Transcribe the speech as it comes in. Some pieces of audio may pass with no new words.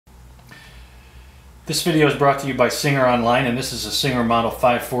This video is brought to you by Singer Online, and this is a Singer Model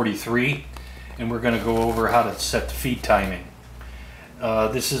 543, and we're going to go over how to set the feed timing.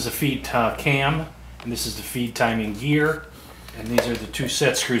 This is a feed cam, and this is the feed timing gear, and these are the two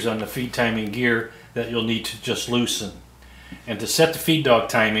set screws on the feed timing gear that you'll need to just loosen. And to set the feed dog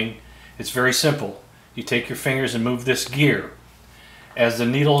timing, it's very simple. You take your fingers and move this gear. As the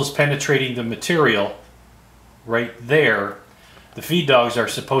needle is penetrating the material right there, the feed dogs are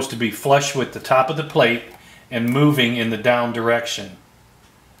supposed to be flush with the top of the plate and moving in the down direction,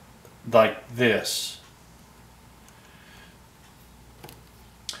 like this.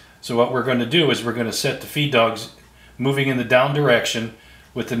 So what we're going to do is we're going to set the feed dogs moving in the down direction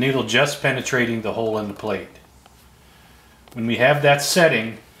with the needle just penetrating the hole in the plate. When we have that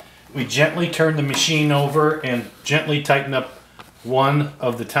setting, we gently turn the machine over and gently tighten up one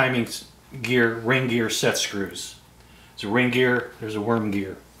of the timing gear, ring gear set screws. There's a ring gear, there's a worm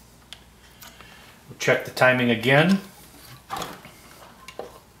gear. We'll check the timing again.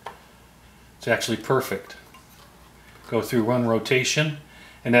 It's actually perfect. Go through one rotation,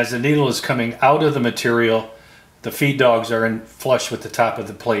 and as the needle is coming out of the material, the feed dogs are in flush with the top of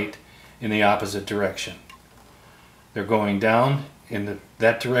the plate in the opposite direction. They're going down in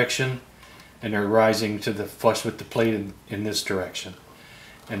that direction, and they're rising to the flush with the plate in this direction.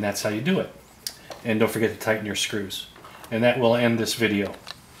 And that's how you do it. And don't forget to tighten your screws. And that will end this video.